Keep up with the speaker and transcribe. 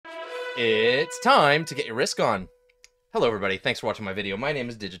It's time to get your risk on. Hello everybody, thanks for watching my video. My name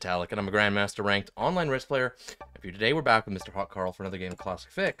is Digitalic and I'm a Grandmaster ranked online risk player. And for you today, we're back with Mr. Hot Carl for another game of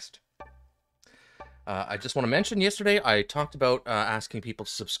Classic Fixed. I just want to mention, yesterday I talked about asking people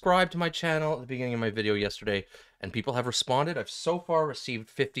to subscribe to my channel at the beginning of my video yesterday, and people have responded. I've so far received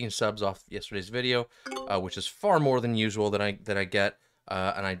 15 subs off yesterday's video, which is far more than usual that I get,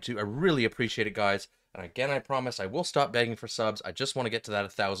 and I really appreciate it, guys. And again, I promise I will stop begging for subs. I just want to get to that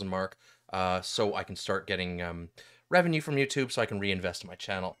 1,000 mark, so I can start getting revenue from YouTube, so I can reinvest in my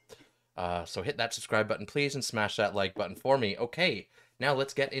channel. So hit that subscribe button, please, and smash that like button for me. Okay, now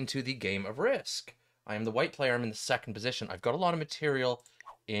let's get into the game of Risk. I am the white player. I'm in the second position. I've got a lot of material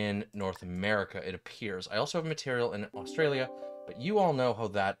in North America, it appears. I also have material in Australia, but you all know how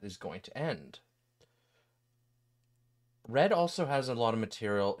that is going to end. Red also has a lot of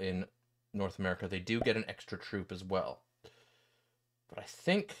material in North America. They do get an extra troop as well. But I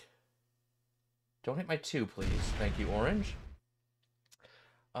think... Don't hit my 2, please. Thank you, Orange.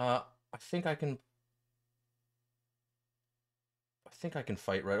 I think I can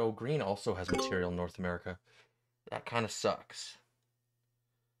fight red. Oh, green also has material in North America. That kind of sucks.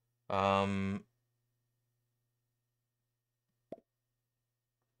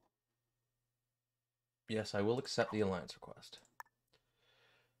 Yes, I will accept the alliance request.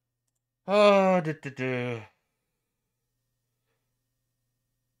 Oh,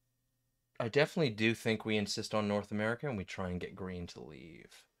 I definitely do think we insist on North America and we try and get green to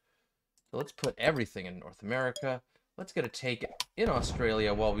leave. So let's put everything in North America. Let's get a take in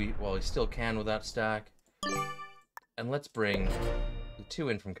Australia while we still can with that stack. And let's bring the 2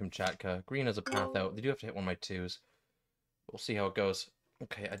 in from Kamchatka. Green has a path out. They do have to hit one of my 2s. We'll see how it goes.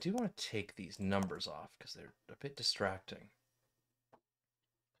 Okay, I do want to take these numbers off because they're a bit distracting.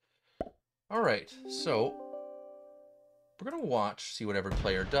 Alright, so we're going to watch, see what every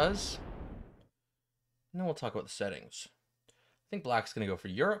player does. And then we'll talk about the settings. I think black's going to go for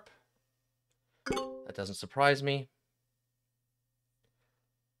Europe. That doesn't surprise me.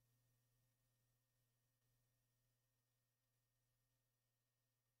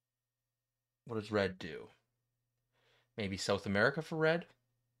 What does red do? Maybe South America for red?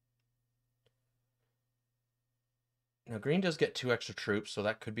 Now, green does get 2 extra troops, so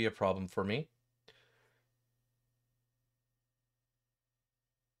that could be a problem for me.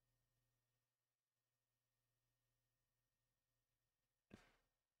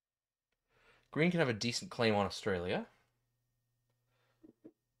 Green can have a decent claim on Australia.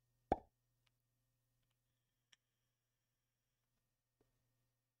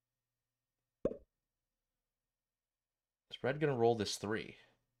 Is red going to roll this 3?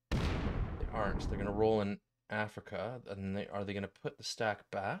 They aren't. They're going to roll in Africa, and are they going to put the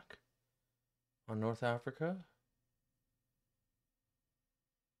stack back on North Africa?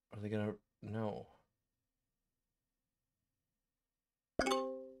 Are they going to... No.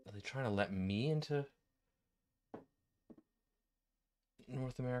 Are they trying to let me into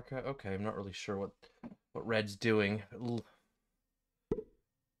North America? Okay, I'm not really sure what red's doing.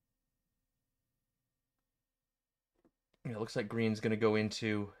 Yeah, it looks like green's going to go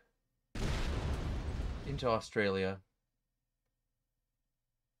into Australia.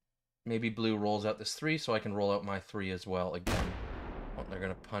 Maybe blue rolls out this 3, so I can roll out my 3 as well again. Oh, they're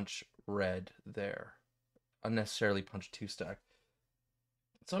going to punch red there. Unnecessarily punch 2 stack.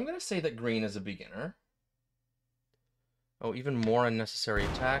 So I'm going to say that green is a beginner. Oh, even more unnecessary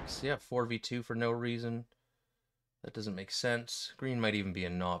attacks. Yeah, 4v2 for no reason. That doesn't make sense. Green might even be a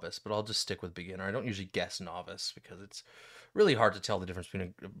novice, but I'll just stick with beginner. I don't usually guess novice because it's really hard to tell the difference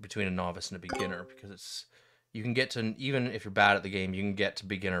between a novice and a beginner, because you can get to, even if you're bad at the game, you can get to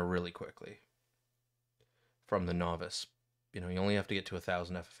beginner really quickly from the novice. You know, you only have to get to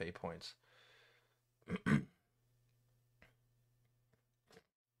 1,000 FFA points.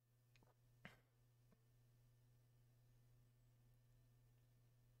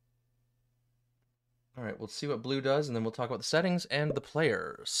 All right, we'll see what blue does, and then we'll talk about the settings and the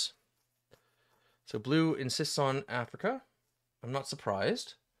players. So blue insists on Africa. I'm not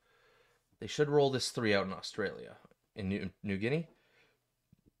surprised. They should roll this 3 out in Australia, in New Guinea.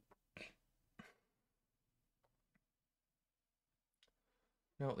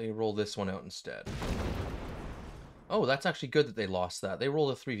 No, they roll this one out instead. Oh, that's actually good that they lost that. They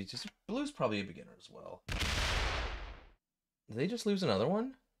rolled a 3v2. Blue's probably a beginner as well. Did they just lose another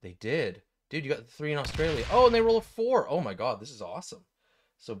one? They did. Dude, you got 3 in Australia. Oh, and they roll a 4. Oh my god, this is awesome.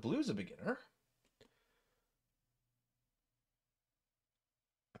 So blue's a beginner.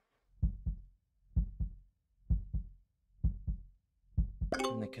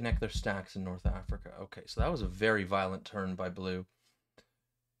 And they connect their stacks in North Africa. Okay, so that was a very violent turn by blue.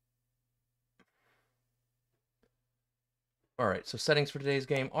 Alright, so settings for today's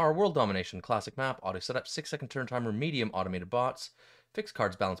game are World Domination, Classic Map, Auto Setup, 6-second turn timer, Medium, Automated Bots, Fixed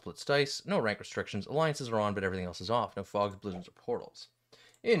Cards, Balance, Blitz Dice, no rank restrictions, Alliances are on, but everything else is off, no fogs, blizzards, or portals.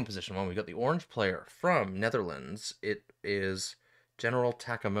 In position 1, we got the orange player from Netherlands. It is General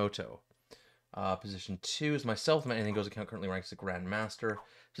Takamoto. Position 2 is myself. My Anything Goes account currently ranks as Grand Master.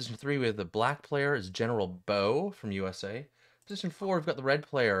 Position 3, we have the black player is General Bo from USA. Position 4, we've got the red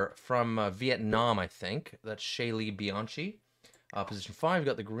player from Vietnam, I think. That's Shaylee Bianchi. Position 5, we've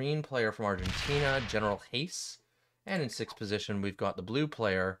got the green player from Argentina, General Hayes. And in 6th position, we've got the blue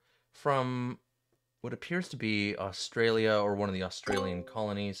player from what appears to be Australia or one of the Australian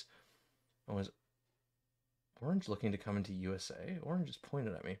colonies. Oh, is Orange looking to come into USA? Orange just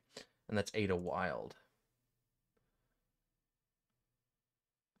pointed at me. And that's Ada Wild.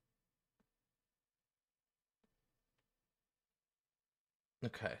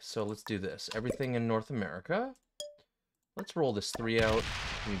 Okay, so let's do this. Everything in North America. Let's roll this 3 out.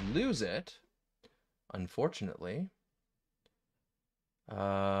 We lose it, unfortunately.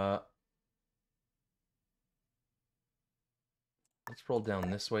 Let's roll down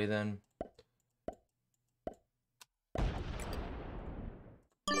this way then.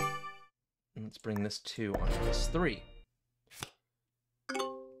 And let's bring this 2 onto this 3.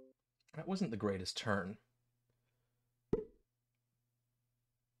 That wasn't the greatest turn.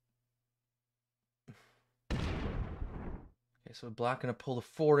 Okay, so black gonna pull the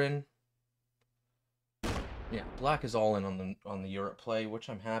 4 in. Yeah, black is all in on the Europe play, which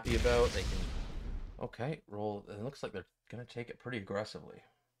I'm happy about. They can okay, roll. It looks like they're gonna take it pretty aggressively.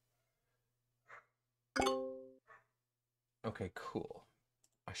 Okay, cool.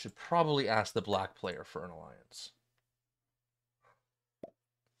 I should probably ask the black player for an alliance.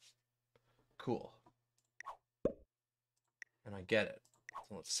 Cool. And I get it.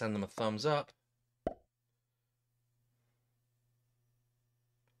 So let's send them a thumbs up.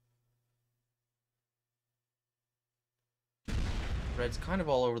 Red's kind of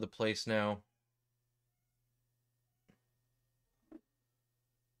all over the place now.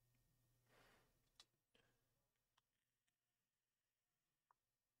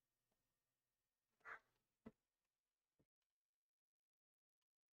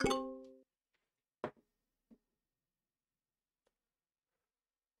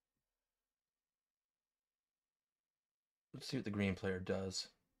 Let's see what the green player does.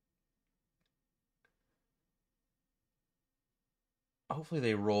 Hopefully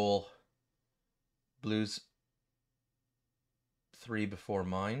they roll blues 3 before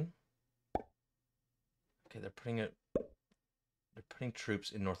mine. Okay, they're putting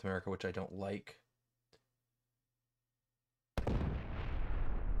troops in North America, which I don't like.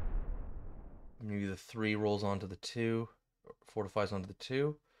 Maybe the 3 rolls onto the 2, or fortifies onto the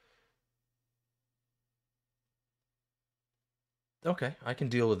 2. Okay, I can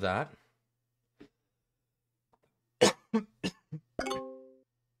deal with that.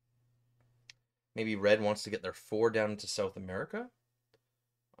 Maybe red wants to get their 4 down into South America.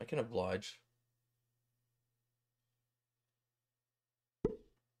 I can oblige.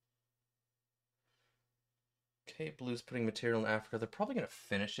 Okay, blue's putting material in Africa. They're probably going to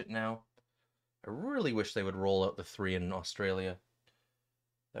finish it now. I really wish they would roll out the 3 in Australia.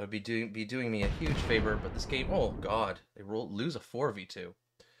 That would be doing me a huge favor, but this game, oh god, they lose a 4v2.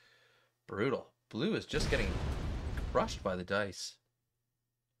 Brutal. Blue is just getting crushed by the dice.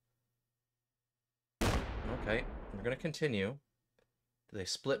 Okay, we're going to continue. Do they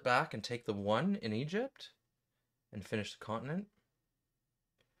split back and take the 1 in Egypt and finish the continent?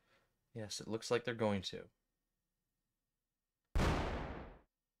 Yes, it looks like they're going to.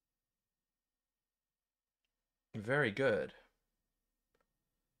 Very good.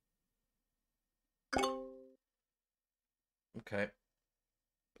 Okay.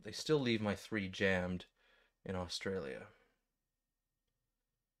 But they still leave my 3 jammed in Australia.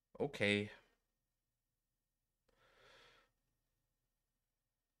 Okay.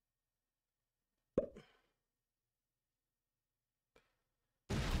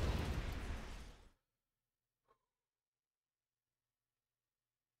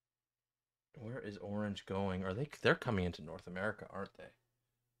 Where is orange going? They're coming into North America, aren't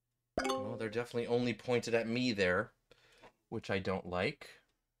they? Well, they're definitely only pointed at me there, which I don't like.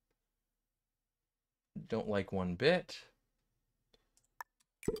 Don't like one bit.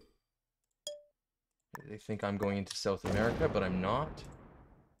 They think I'm going into South America, but I'm not.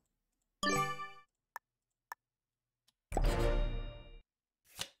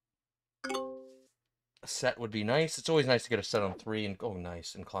 A set would be nice. It's always nice to get a set on 3 and go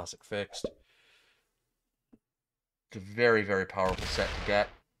nice and classic fixed. It's a very, very powerful set to get.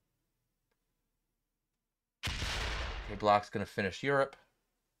 Okay, black's going to finish Europe.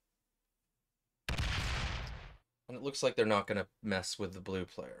 And it looks like they're not going to mess with the blue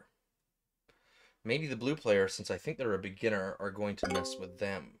player. Maybe the blue player, since I think they're a beginner, are going to mess with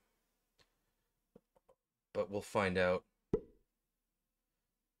them. But we'll find out.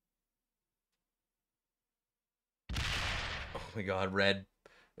 Oh my god, red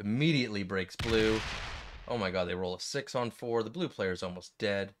immediately breaks blue. Oh my god, they roll a 6 on 4. The blue player's almost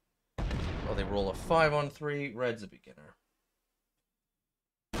dead. Oh, they roll a 5 on 3. Red's a beginner.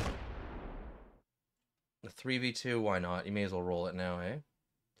 The 3v2, why not? You may as well roll it now, eh?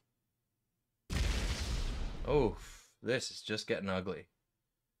 Oh, this is just getting ugly.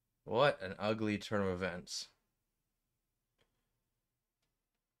 What an ugly turn of events.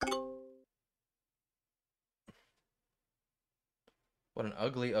 What an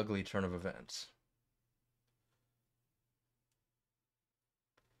ugly, ugly turn of events.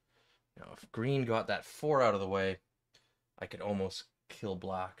 Now, if green got that 4 out of the way, I could almost kill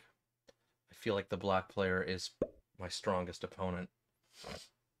black. I feel like the black player is my strongest opponent.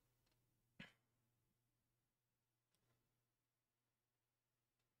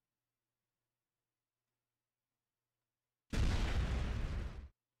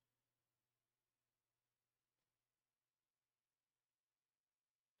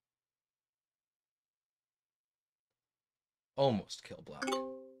 Almost kill black.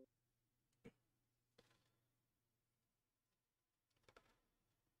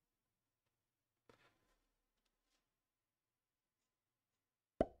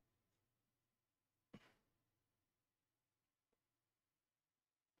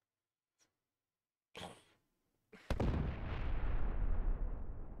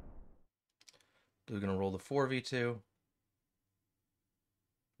 Blue gonna roll the 4v2.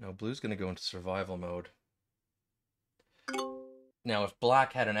 No, blue's gonna go into survival mode. Now, if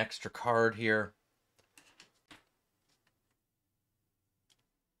black had an extra card here,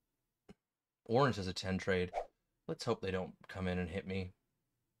 orange has a 10 trade. Let's hope they don't come in and hit me.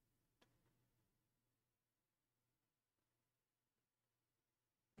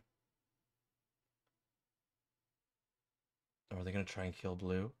 Or are they going to try and kill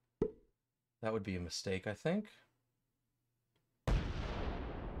blue? That would be a mistake, I think.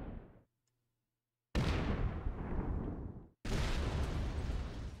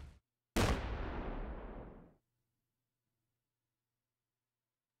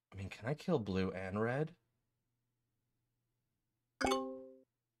 I mean, can I kill blue and red? Who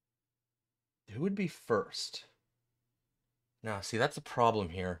would be first? Now, see, that's a problem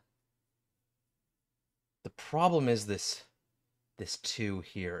here. The problem is this 2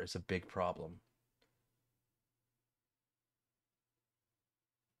 here is a big problem.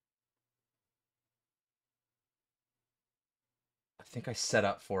 I think I set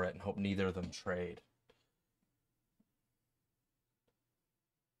up for it and hope neither of them trade.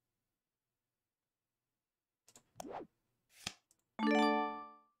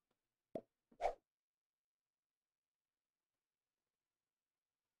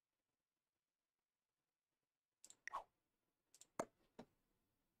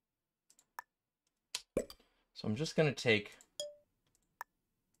 So I'm just going to take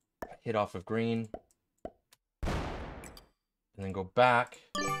a hit off of green and then go back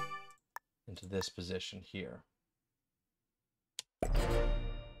into this position here.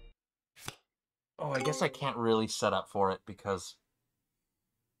 Oh, I guess I can't really set up for it because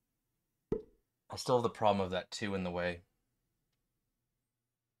I still have the problem of that 2 in the way.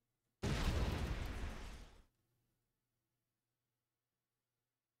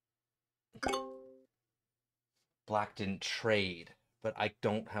 Black didn't trade, but I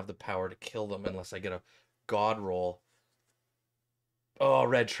don't have the power to kill them unless I get a god roll. Oh,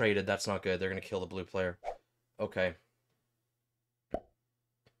 red traded. That's not good. They're going to kill the blue player. Okay.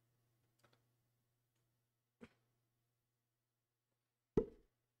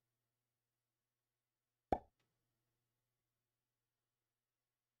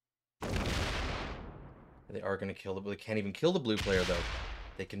 They are going to kill the blue. They can't even kill the blue player, though.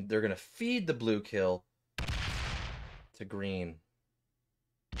 They're going to feed the blue kill to green.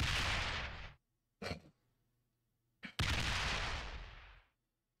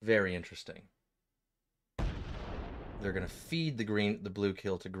 Very interesting. They're going to feed the blue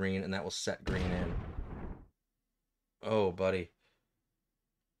kill to green, and that will set green in. Oh, buddy.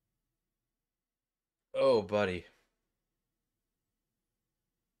 Oh, buddy.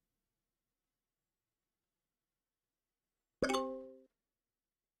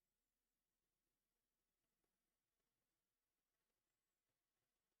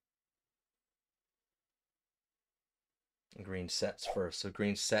 Green sets first. So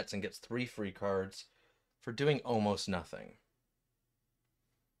green sets and gets 3 free cards. for doing almost nothing.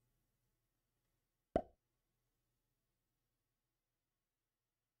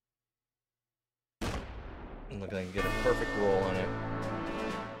 And look, I can get a perfect roll on it.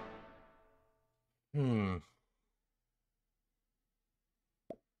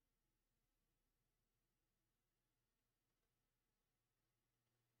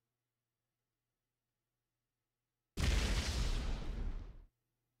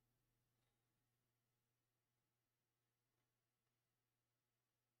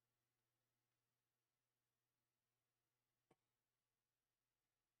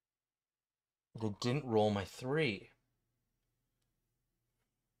 They didn't roll my 3.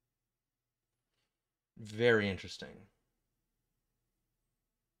 Very interesting.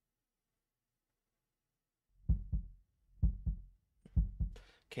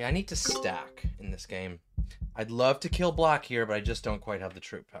 Okay, I need to stack in this game. I'd love to kill black here, but I just don't quite have the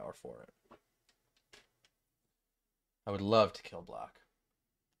troop power for it. I would love to kill black.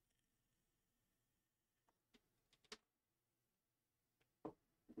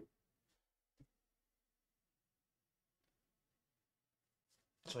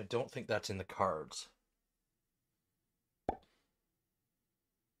 So I don't think that's in the cards.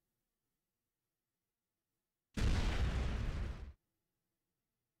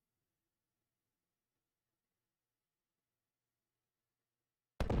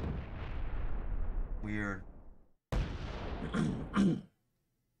 Weird.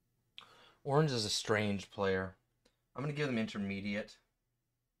 Orange is a strange player. I'm gonna give them intermediate.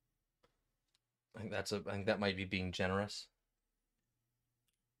 I think that might be being generous.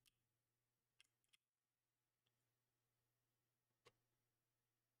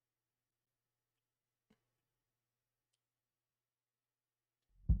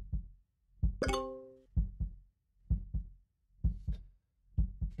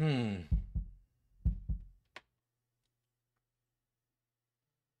 Hmm.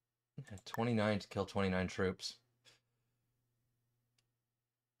 29 to kill 29 troops.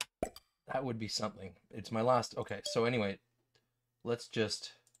 That would be something. It's my last... Okay, so anyway, let's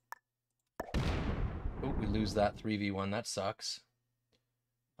just... Oh, we lose that 3v1. That sucks.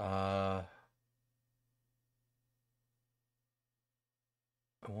 I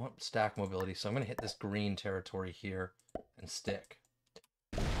want stack mobility, so I'm going to hit this green territory here and stick.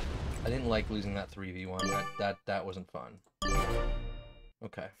 I didn't like losing that 3v1. That wasn't fun.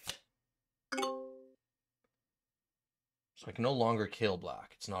 Okay. So I can no longer kill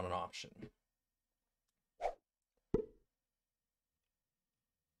black. It's not an option.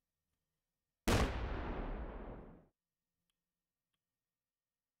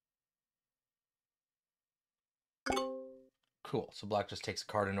 Cool. So black just takes a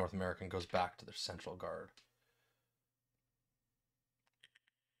card in North America and goes back to their central guard.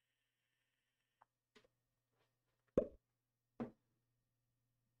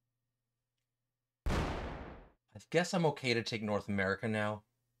 I guess I'm okay to take North America now.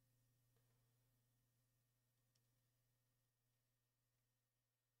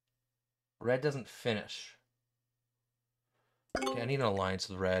 Red doesn't finish. Okay, I need an alliance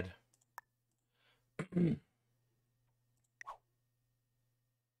with red. I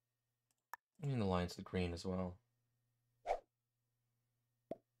need an alliance with green as well.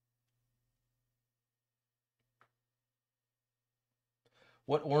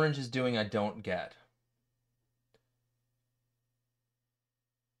 What orange is doing, I don't get.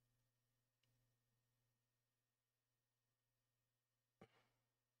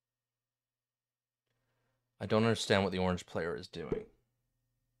 I don't understand what the orange player is doing.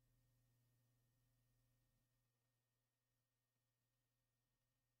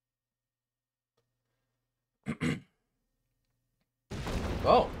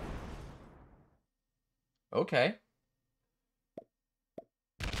 Oh. Okay.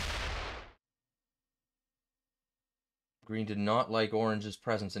 Green did not like Orange's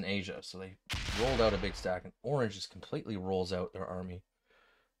presence in Asia, so they rolled out a big stack, and Orange just completely rolls out their army.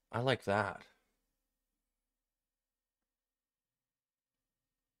 I like that.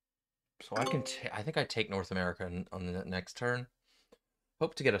 So I can, I think I take North America on the next turn.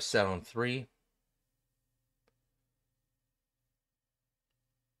 Hope to get a set on 3.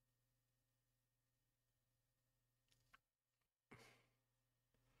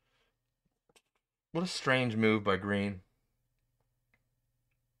 What a strange move by Green.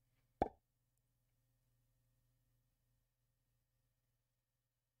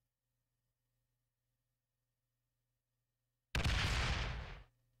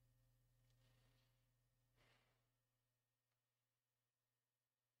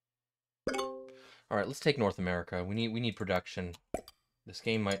 All right, let's take North America. We need production. This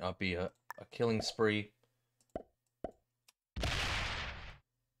game might not be a killing spree.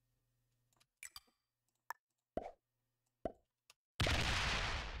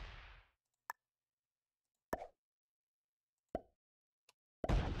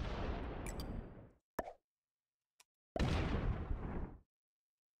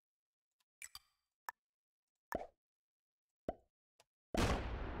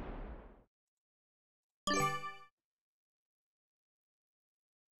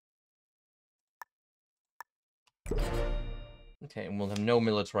 Okay, and we'll have no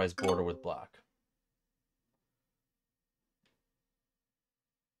militarized border with black.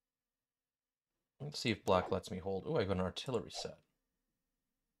 Let's see if black lets me hold. Oh, I got an artillery set.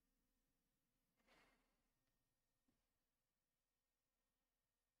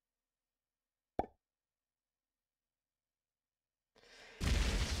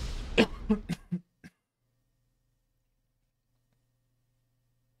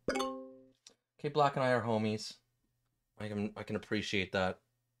 Okay, black and I are homies. I can appreciate that.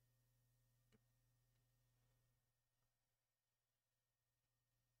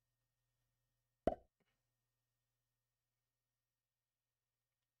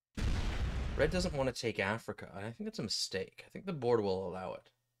 Red doesn't want to take Africa. I think it's a mistake. I think the board will allow it.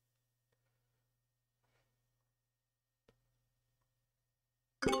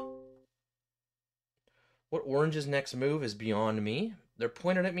 What Orange's next move is beyond me. They're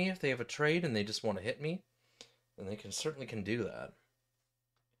pointed at me if they have a trade and they just want to hit me. And they certainly can do that.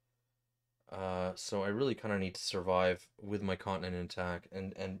 So I really kind of need to survive with my continent intact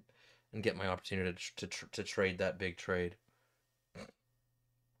and get my opportunity to trade that big trade.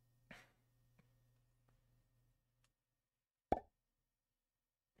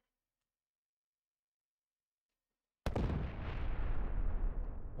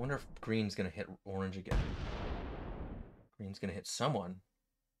 I wonder if green's gonna hit orange again. Green's gonna hit someone.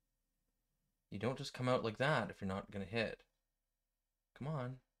 You don't just come out like that if you're not gonna hit. Come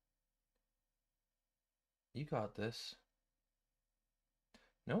on. You got this.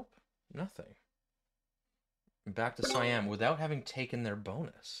 Nope, nothing. Back to Siam without having taken their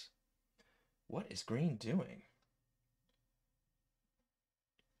bonus. What is green doing?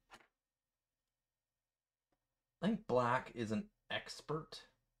 I think black is an expert.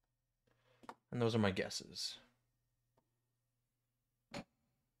 And those are my guesses.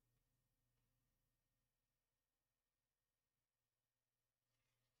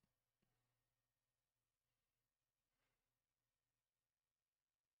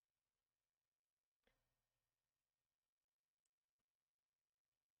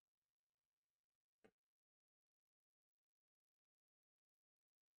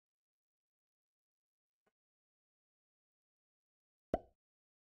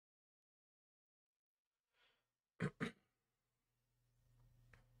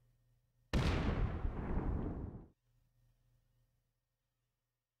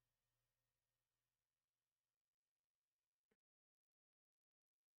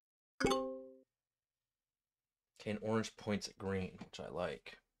 Okay, and orange points at green, which I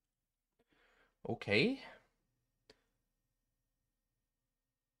like. Okay.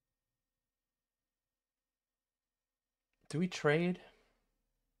 Do we trade?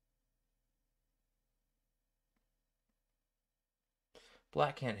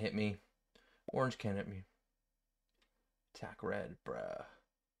 Black can't hit me. Orange can't hit me. Attack red, bruh.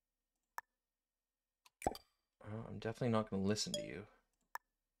 Oh, I'm definitely not going to listen to you.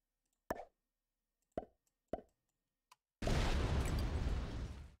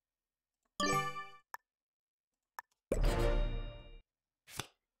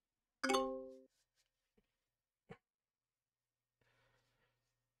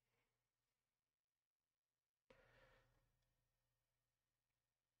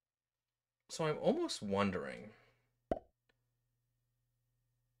 So I'm almost wondering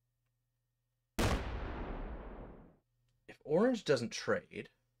if orange doesn't trade,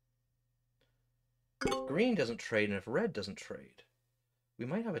 if green doesn't trade, and if red doesn't trade, we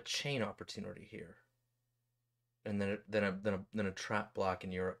might have a chain opportunity here. And then a trap block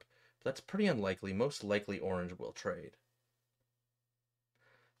in Europe. But that's pretty unlikely. Most likely orange will trade.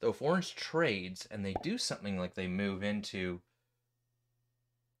 Though if orange trades and they do something like they move into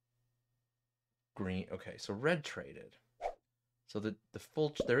green, okay, so red traded. So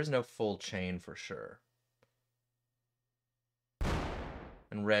there is no full chain for sure.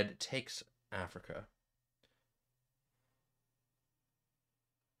 And red takes Africa.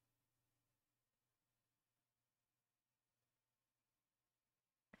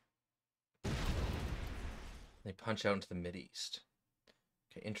 They punch out into the Mideast.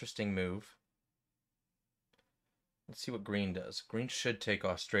 Okay, interesting move. Let's see what green does. Green should take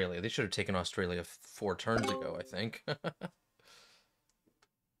Australia. They should have taken Australia 4 turns ago, I think.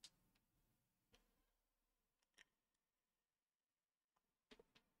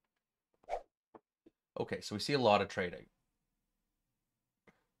 Okay, so we see a lot of trading.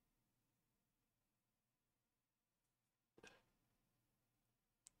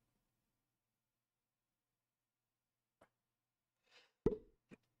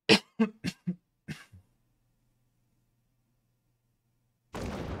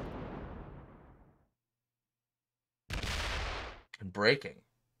 and breaking.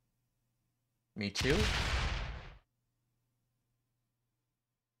 Me too?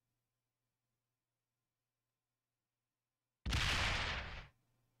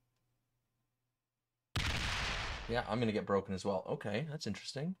 Yeah, I'm gonna get broken as well. Okay, that's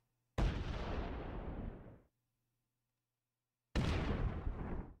interesting.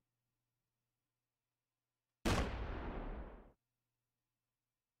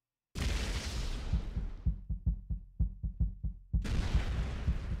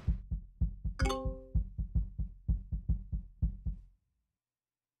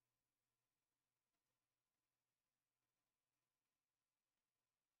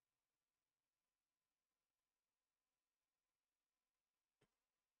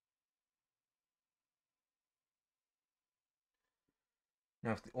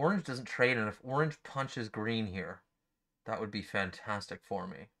 Now, if the orange doesn't trade and if orange punches green here, that would be fantastic for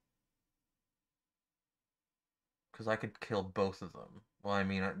me. Because I could kill both of them. Well, I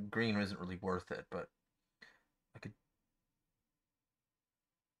mean, green isn't really worth it, but I could...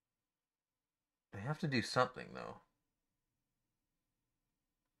 I have to do something, though.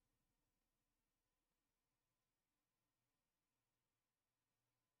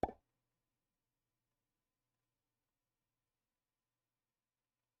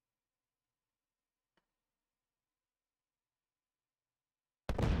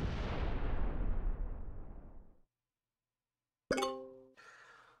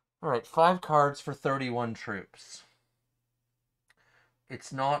 Alright, 5 cards for 31 troops.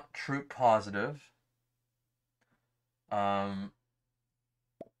 It's not troop positive. And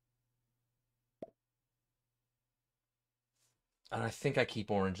I think I keep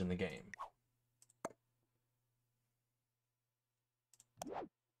orange in the game.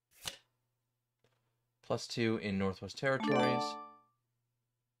 +2 in Northwest Territories.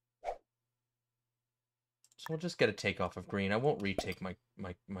 So we'll just get a takeoff of green. I won't retake my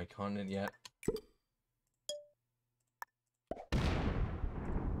continent yet.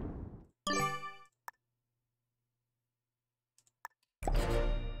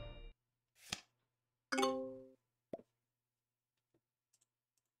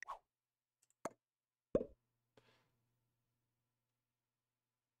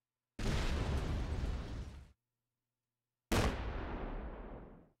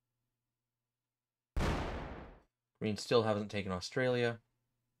 Green still hasn't taken Australia.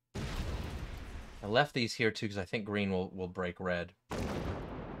 I left these here too because I think green will break red.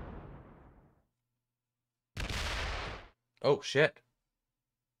 Oh, shit.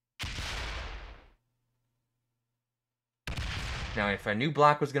 Now, if I knew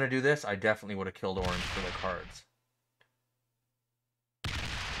black was going to do this, I definitely would have killed orange for the cards.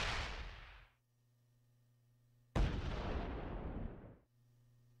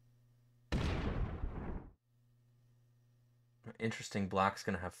 Interesting, black's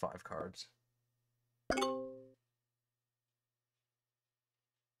going to have 5 cards.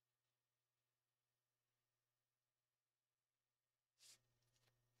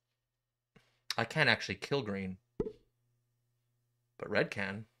 I can't actually kill green, but red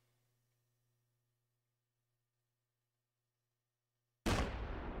can.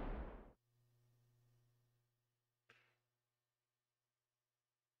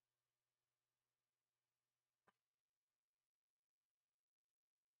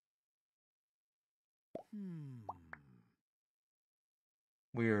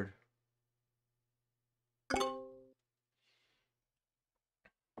 Weird.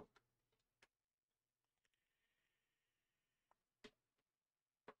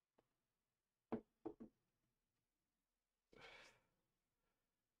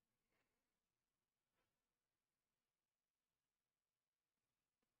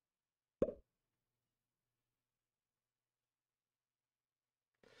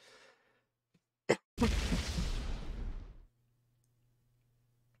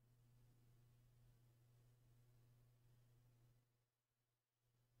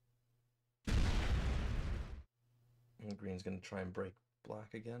 And green's going to try and break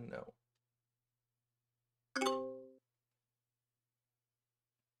black again? No. Let's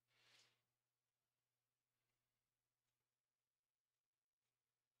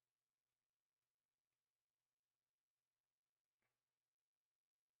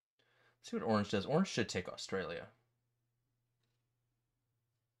see what orange does. Orange should take Australia.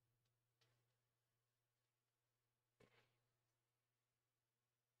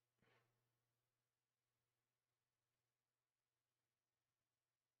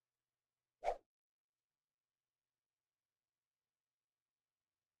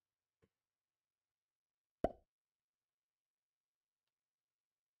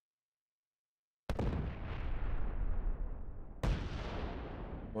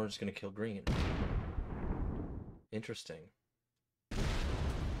 We're just gonna kill green. Interesting.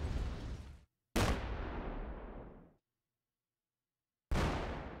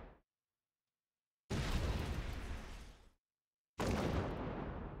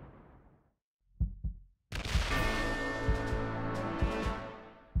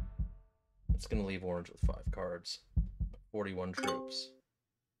 It's gonna leave orange with 5 cards. 41 troops.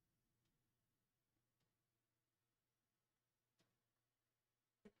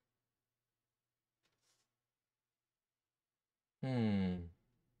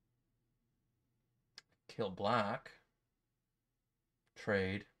 Kill black.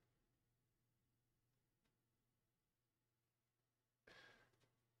 Trade.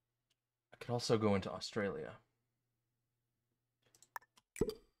 I could also go into Australia.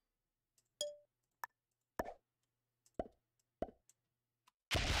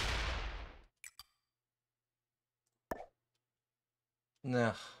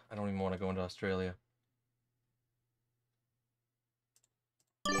 Nah, I don't even want to go into Australia.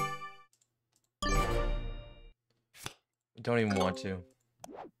 Don't even want to.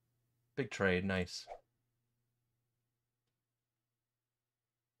 Big trade, nice.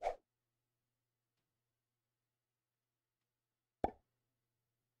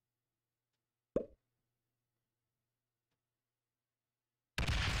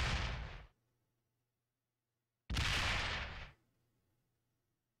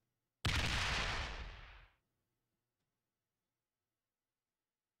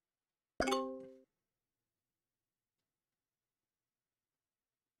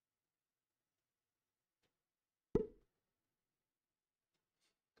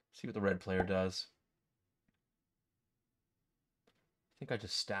 See what the red player does. I think I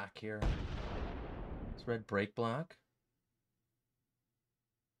just stack here. Does red break black?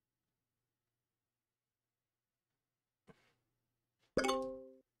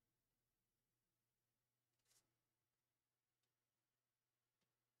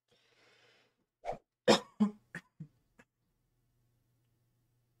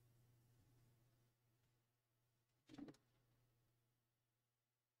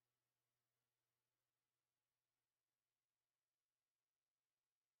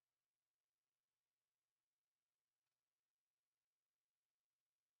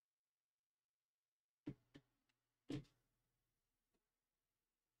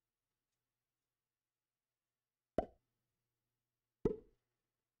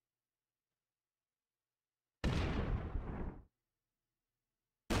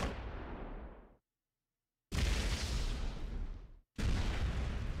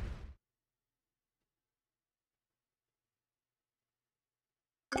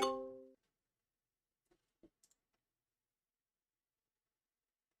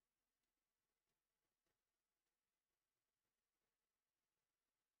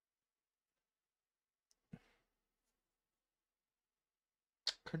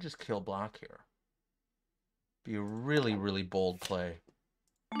 Could just kill black here. Be a really, really bold play.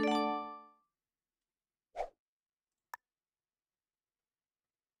 I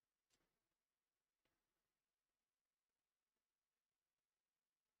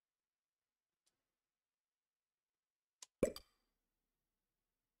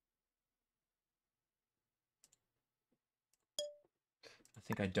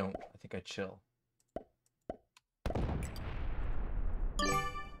think I don't. I think I chill.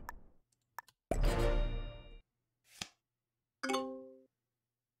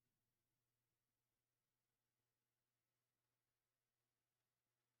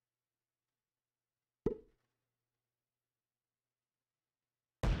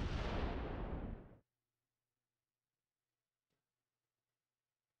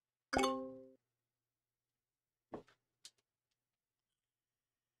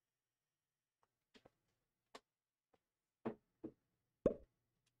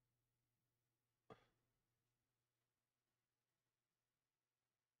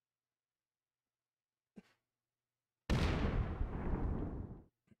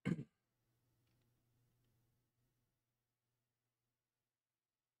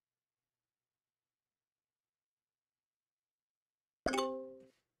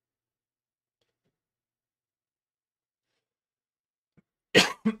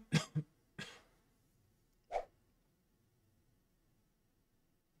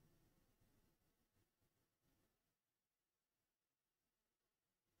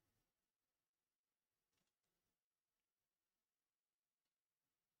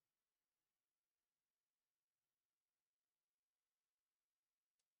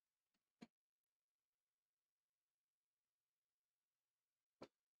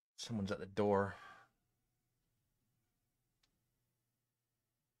 Someone's at the door.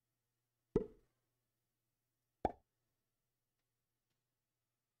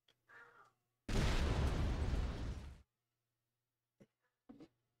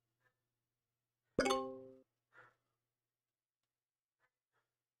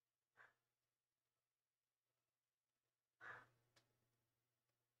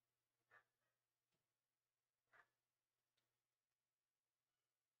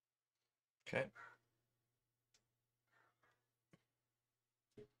 Okay.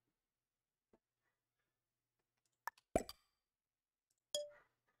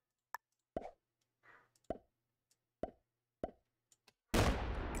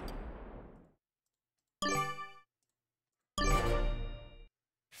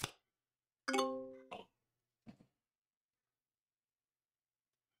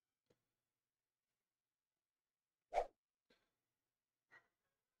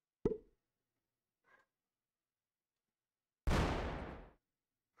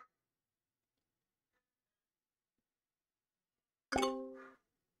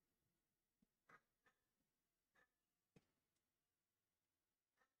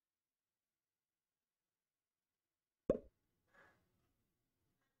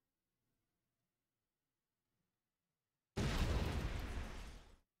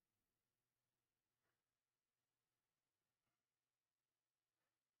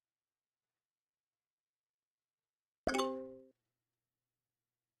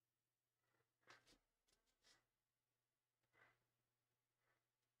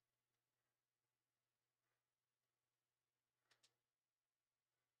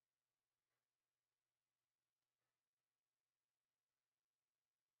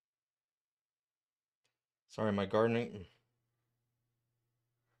 Sorry, my gardening.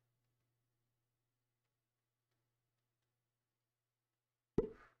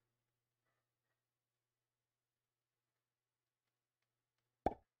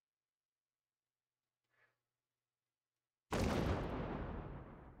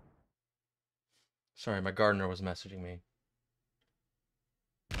 Sorry, my gardener was messaging me.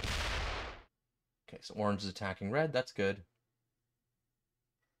 Okay, so orange is attacking red. That's good.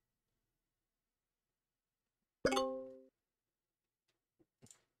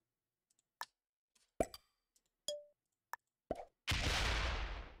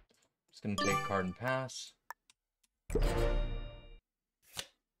 Just gonna take card and pass.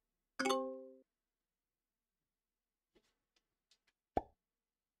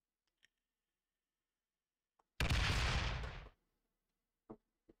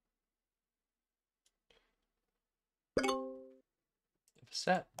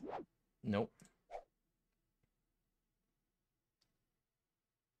 Set. Nope.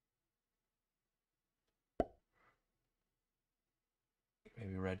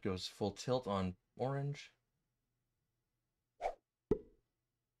 Maybe red goes full tilt on orange.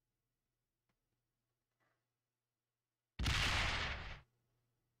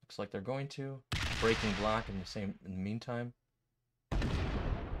 Looks like they're going to. Breaking black in the meantime.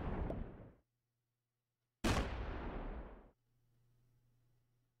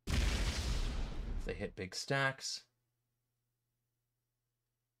 They hit big stacks.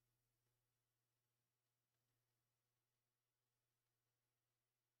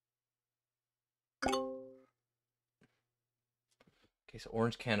 Okay, so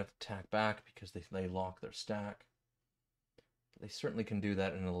orange can't attack back because they lock their stack. They certainly can do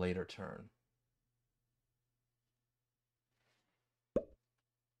that in a later turn.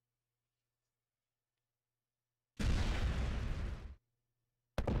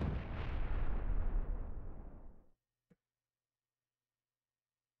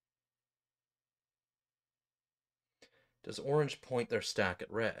 Does orange point their stack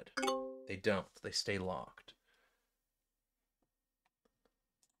at red? They don't. They stay locked.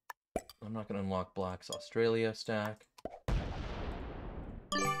 I'm not going to unlock black's Australia stack.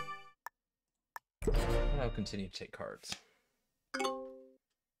 And I'll continue to take cards.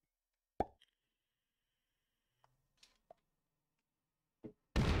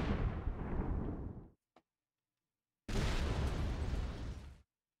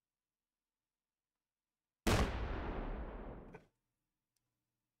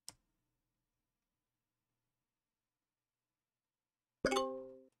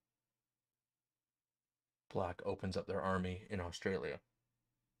 Black opens up their army in Australia.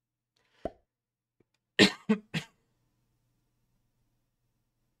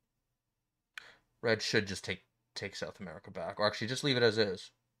 Red should just take South America back. Or actually, just leave it as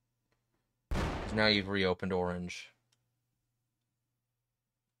is. Because now you've reopened orange.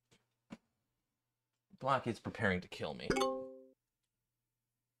 Black is preparing to kill me.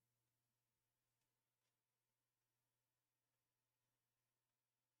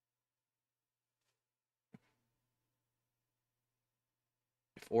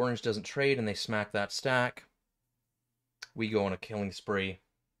 If orange doesn't trade and they smack that stack, we go on a killing spree.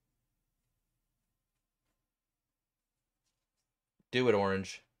 Do it,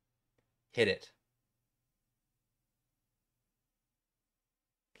 orange. Hit it.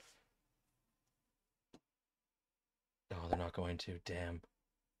 Oh, they're not going to. Damn.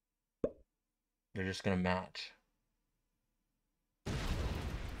 They're just gonna match.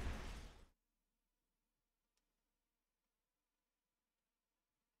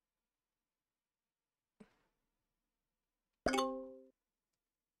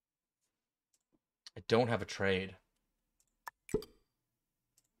 I don't have a trade.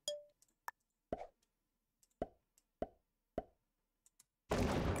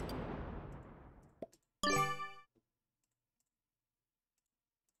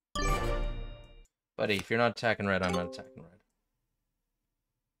 Buddy, if you're not attacking red, I'm not attacking red.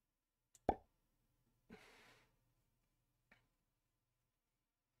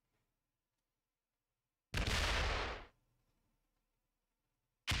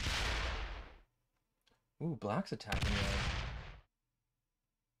 Ooh, black's attacking red.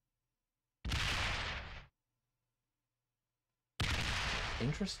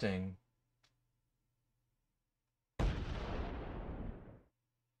 Interesting.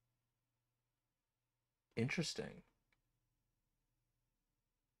 Interesting.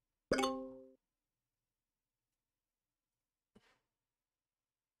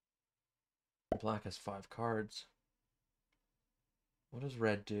 Black has 5 cards. What does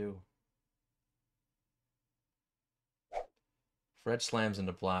red do? If red slams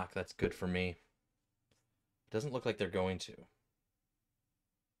into black, that's good for me. It doesn't look like they're going to.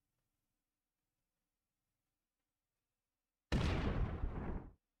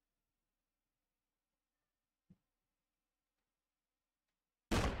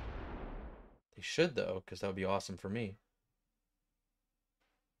 They should, though, because that would be awesome for me.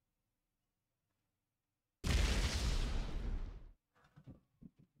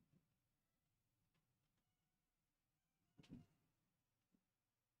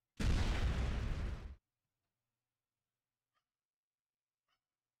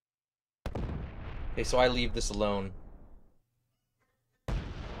 Okay, so I leave this alone.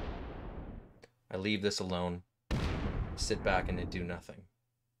 I leave this alone. Sit back and do nothing.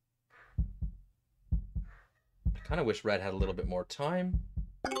 I kind of wish red had a little bit more time.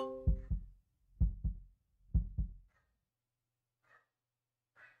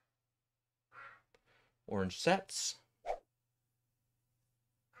 Orange sets.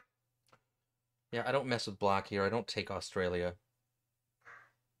 Yeah, I don't mess with black here. I don't take Australia.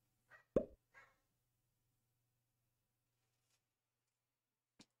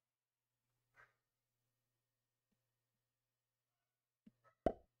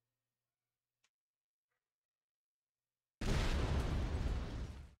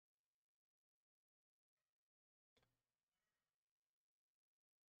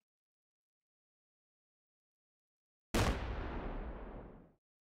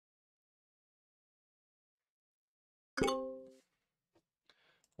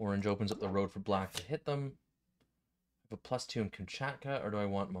 Orange opens up the road for black to hit them. I have a +2 in Kamchatka, or do I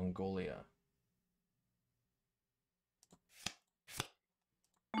want Mongolia?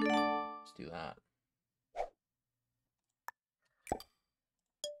 Let's do that.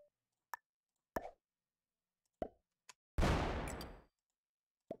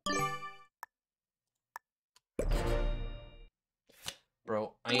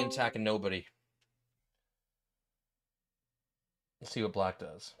 Bro, I ain't attacking nobody. Let's see what black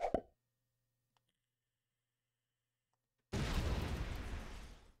does.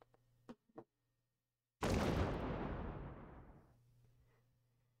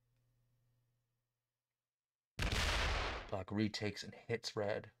 Black retakes and hits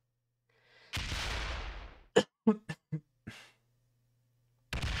red.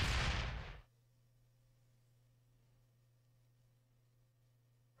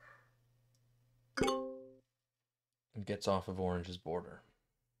 And gets off of orange's border.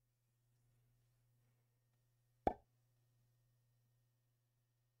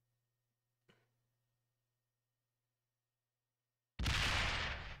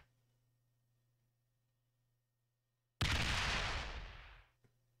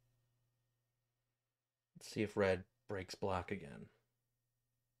 Let's see if red breaks black again.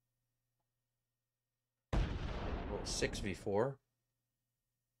 Roll 6v4.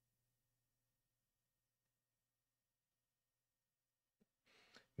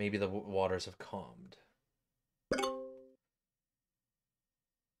 Maybe the waters have calmed.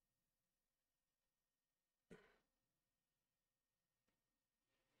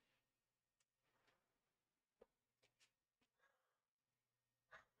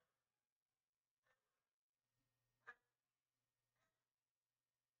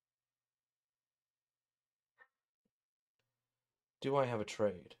 Do I have a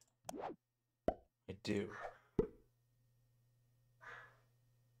trade? I do.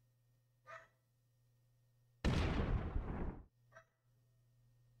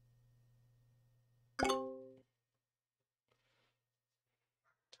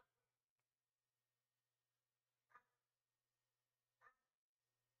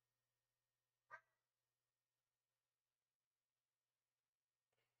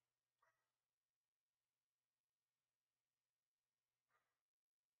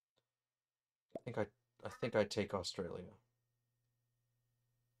 I think I take Australia.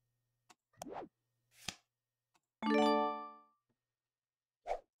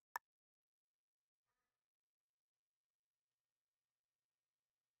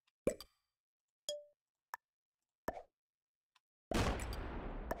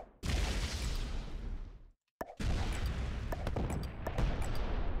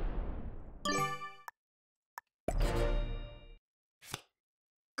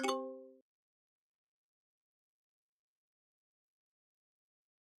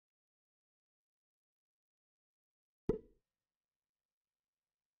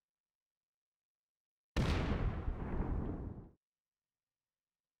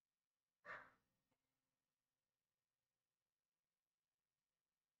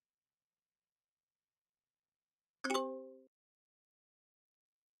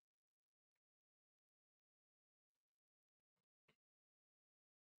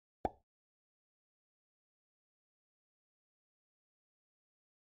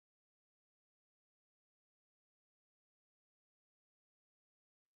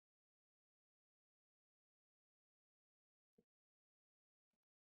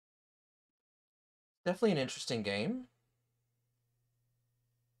 Definitely an interesting game.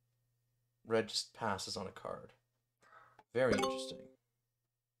 Red just passes on a card. Very interesting.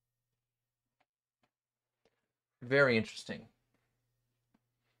 Very interesting.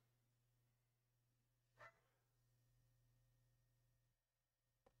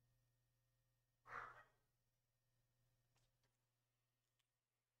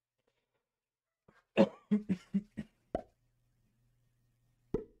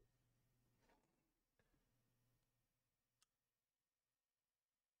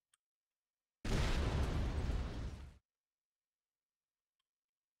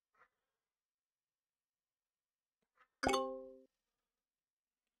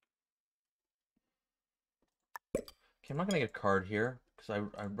 Okay, I'm not gonna get a card here because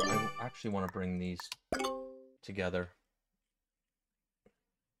I actually want to bring these together.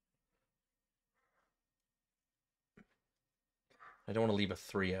 I don't want to leave a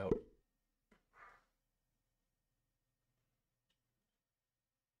 3 out.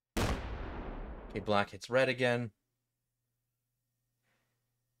 Okay, black hits red again.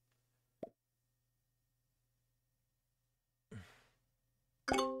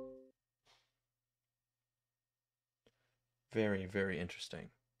 Very, very interesting.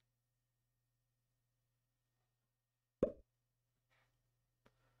 Is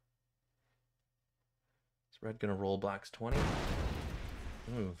red gonna roll black's 20?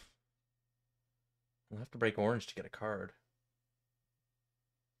 Move. I'll have to break orange to get a card.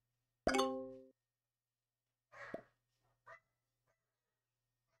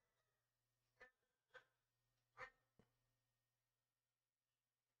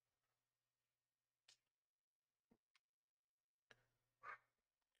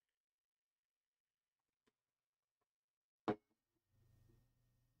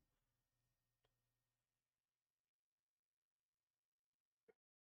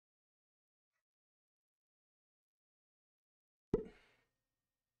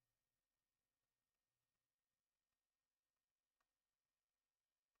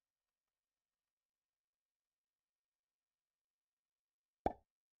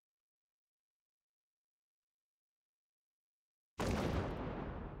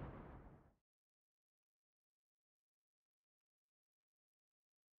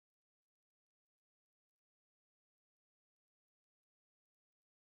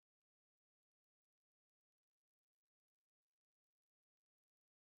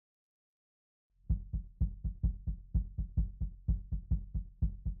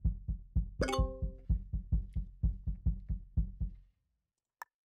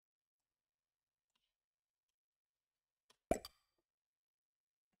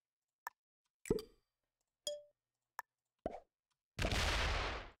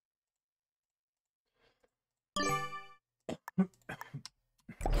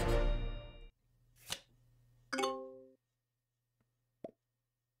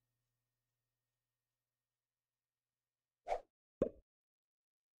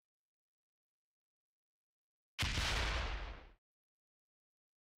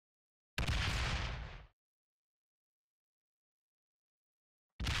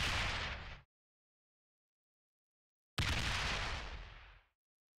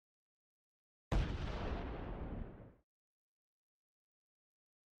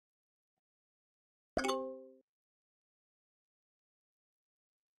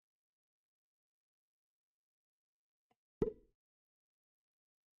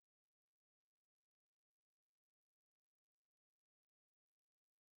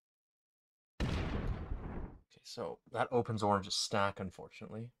 So that opens orange's stack,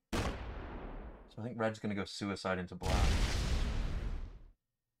 unfortunately. So I think red's going to go suicide into black.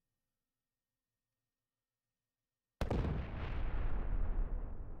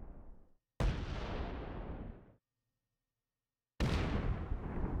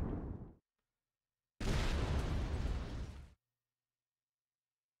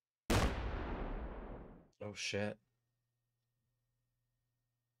 Oh shit.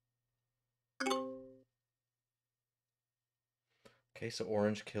 Okay, so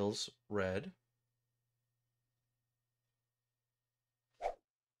orange kills red. I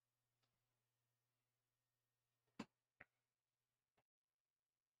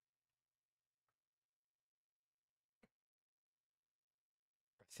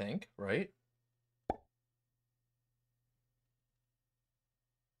think, right?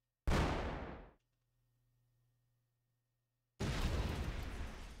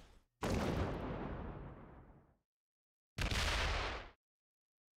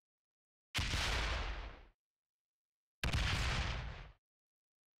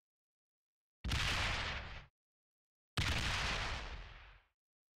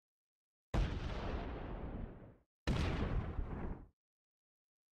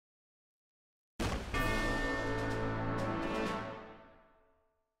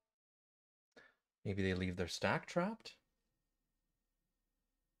 Maybe they leave their stack trapped?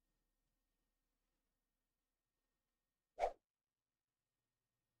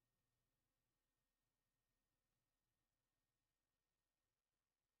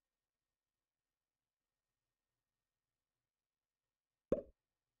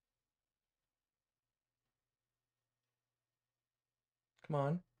 Come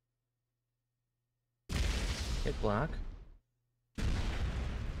on. Hit black.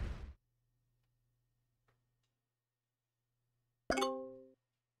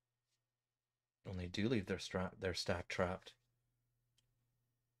 And they do leave their stack trapped.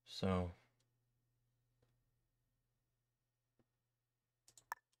 So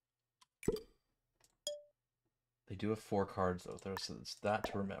they do have 4 cards though, so it's that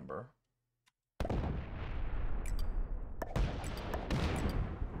to remember.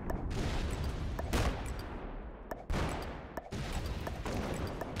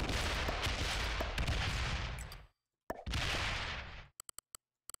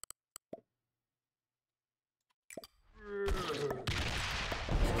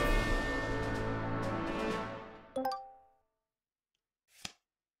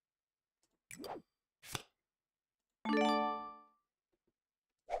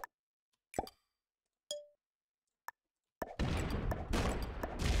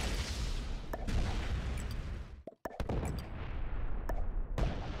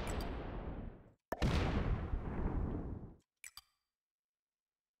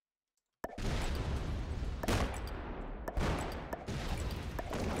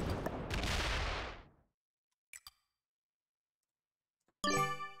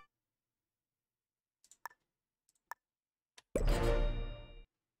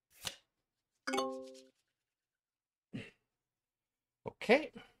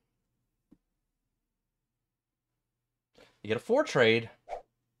 Okay. You get a 4 trade.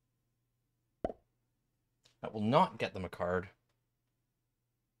 That will not get them a card.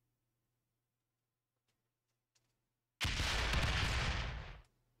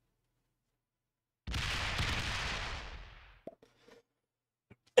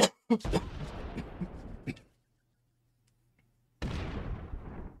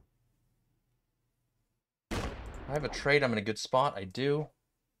 I have a trade. I'm in a good spot. I do.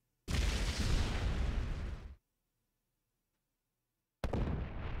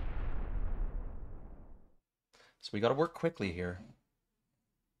 So we got to work quickly here.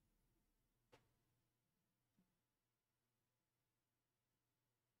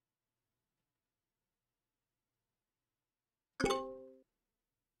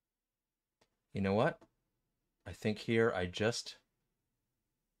 You know what? I think here I just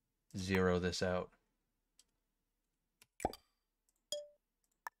zero this out.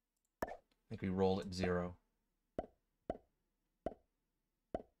 I think we roll at 0.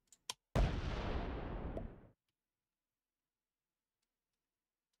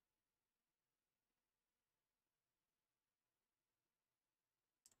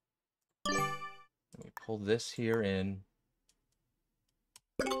 We pull this here in.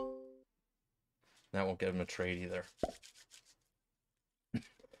 That won't get him a trade either.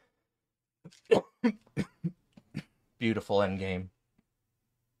 Beautiful endgame.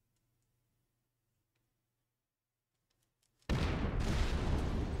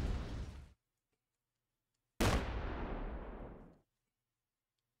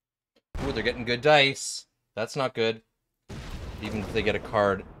 Ooh, they're getting good dice. That's not good. Even if they get a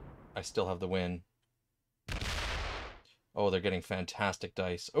card, I still have the win. Oh, they're getting fantastic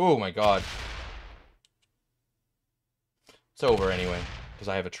dice. Oh my god. It's over anyway, because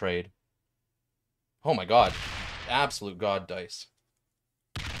I have a trade. Oh my god. Absolute god dice.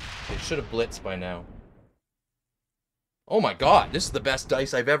 They should have blitzed by now. Oh my god, this is the best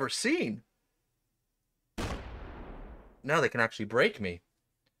dice I've ever seen. Now they can actually break me.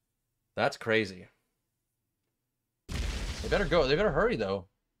 That's crazy. They better go. They better hurry, though.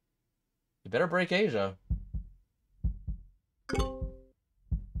 They better break Asia.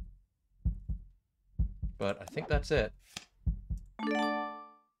 But I think that's it.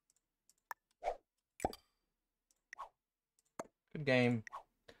 Good game.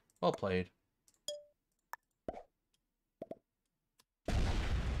 Well played.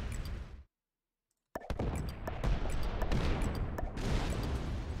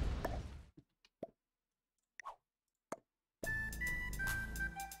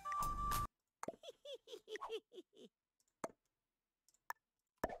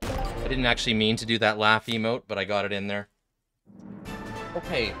 I didn't actually mean to do that laugh emote, but I got it in there.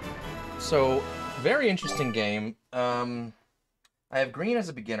 Okay, so very interesting game. I have green as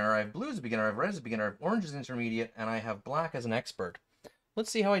a beginner, I have blue as a beginner, I have red as a beginner, I have orange as an intermediate, and I have black as an expert.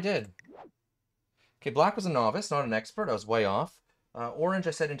 Let's see how I did. Okay, black was a novice, not an expert. I was way off. Orange,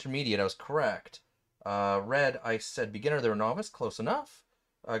 I said intermediate. I was correct. Red, I said beginner. They were novice. Close enough.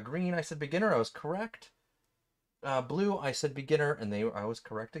 Green, I said beginner. I was correct. Blue, I said beginner, and I was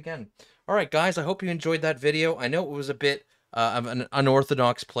correct again. All right, guys, I hope you enjoyed that video. I know it was a bit of an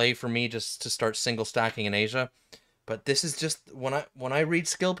unorthodox play for me just to start single stacking in Asia, but this is just when I read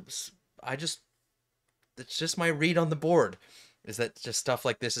skills, it's just my read on the board. Is that just stuff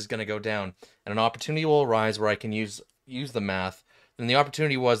like this is going to go down, and an opportunity will arise where I can use the math. And the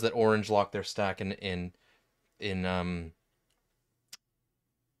opportunity was that Orange locked their stack in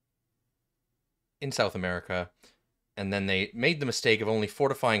South America, and then they made the mistake of only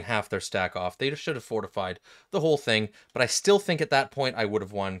fortifying half their stack off. They should have fortified the whole thing, but I still think at that point I would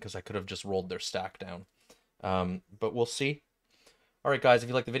have won because I could have just rolled their stack down. But we'll see. Alright guys, if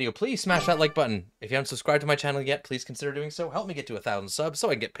you liked the video, please smash that like button. If you haven't subscribed to my channel yet, please consider doing so. Help me get to 1,000 subs so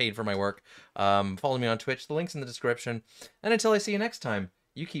I can get paid for my work. Follow me on Twitch, the link's in the description. And until I see you next time,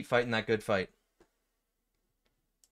 you keep fighting that good fight.